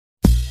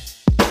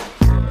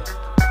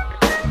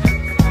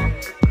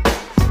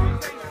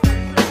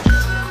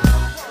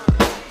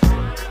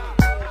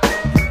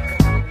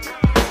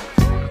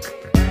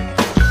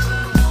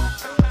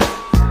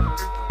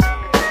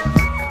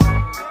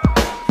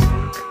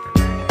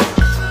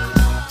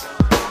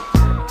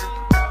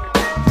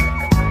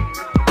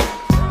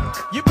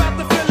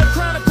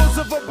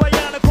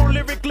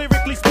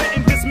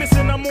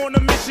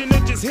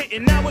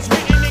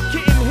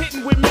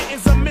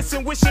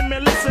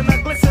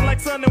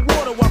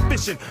water while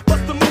fishing.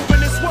 Bust the move in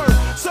this word.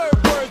 Serve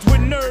words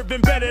with nerve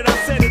embedded. I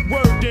said it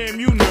word. Damn,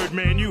 you nerd,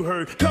 man, you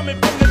heard. Coming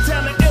from the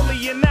town of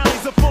Illy and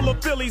alleys are full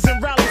of Phillies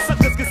and rallies.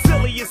 Suckers get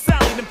silly and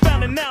Sally. Them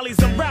found in alleys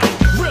and rally.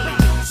 Really?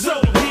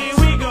 So here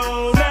we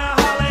go. Now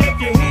holla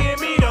if you hear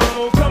me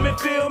though. Come and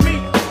feel me.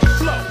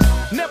 Flow.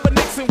 Never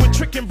Nixon with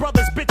tricking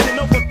brothers bitching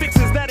over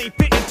fixes that ain't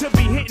fitting to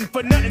be hitting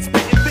for nothing.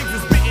 Spitting things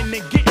is bitten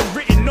and getting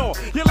written off.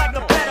 You're like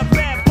a platter,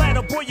 bad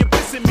platter. Boy, you're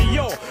pissing me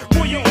off.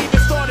 Boy, you even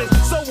started.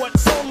 So what?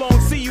 So long.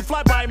 See you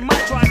fly by my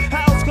try.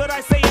 How else could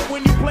I say it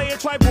when you play it?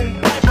 Try boom.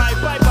 Bye bye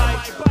bye bye.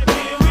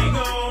 Here we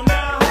go.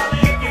 Now holla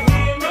if you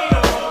hear me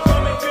though.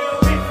 Come and feel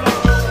me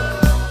flow.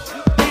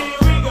 Here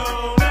we go.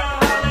 Now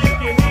holla if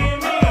you hear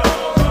me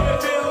though. Come and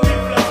feel me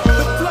flow.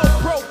 The flow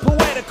pro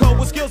poetical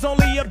with skills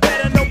only a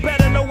better. No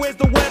better. No where's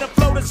the weather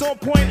flow that's on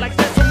point like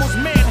decimals.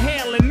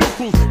 Manhandling new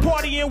crews.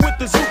 Partying with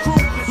the zoo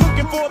crew.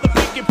 Looking for the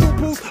pink and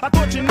poo-poos. I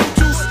thought you knew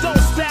two stone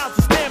styles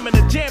of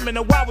stamina. Jamming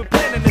and while we're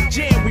planning the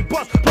jam we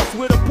bust. Plus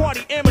with a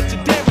party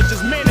amateur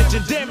damages.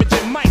 Managing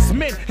damaging mice,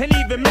 men, and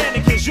even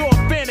mannequins. You're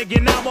a fan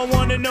again. Now I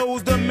wanna know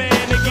who's the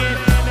man again.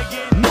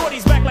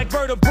 Naughty's back like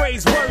vertebrae.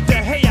 Word to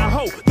hey I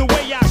ho. The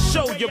way I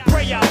show you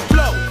pray I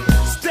flow.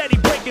 Steady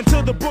breaking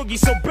to the boogie.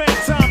 So bang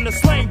time to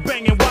slang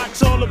bang and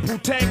watch all the poo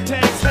tag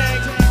tags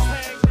hang.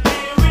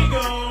 Here we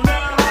go.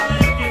 Now holla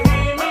if you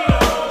hear me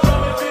though.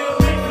 Come and feel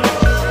me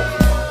flow.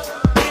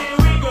 Here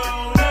we go.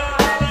 Now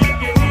holla if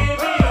you hear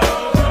me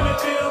though. Come and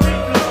feel me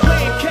flow.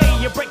 Playing K,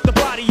 you break the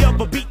body of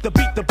a beat, the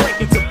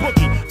break into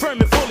boogie. Firm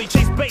and fully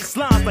chase bass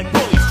lines like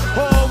bullies.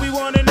 All we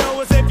wanna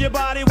know is if your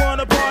body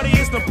wanna party.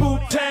 It's the poo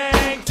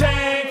tang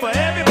tang for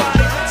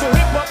everybody. So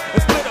hip up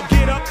and split up,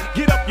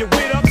 get up, your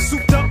wit up,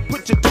 souped up,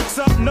 put your dukes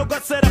up, no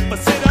guts set up, a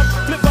sit up,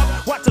 flip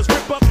up, watch us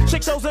rip up,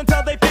 shake shows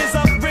until they fizz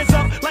up, rizz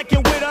up, like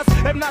you're with us.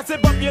 If not,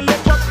 zip up your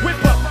lip up,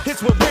 whip up.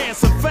 Hits with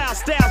ransom, foul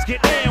styles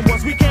get and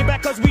once we came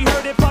back 'cause we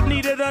heard hip hop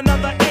needed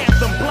another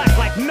anthem. Black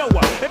like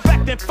Noah, in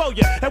fact then for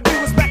ya. And we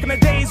was back in the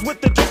days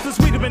with the drifters,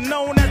 we'd have been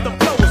known as the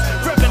flowers.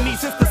 Revenue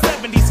since the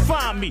 70s,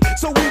 find me.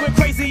 So we went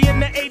crazy in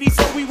the 80s,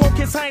 so we won't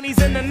kiss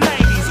heinies in the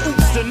 90s.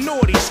 Oops, the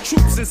naughties,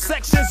 troops in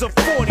sections of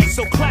 40.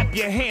 So clap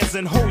your hands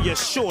and hold your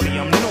shorty,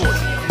 I'm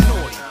naughty.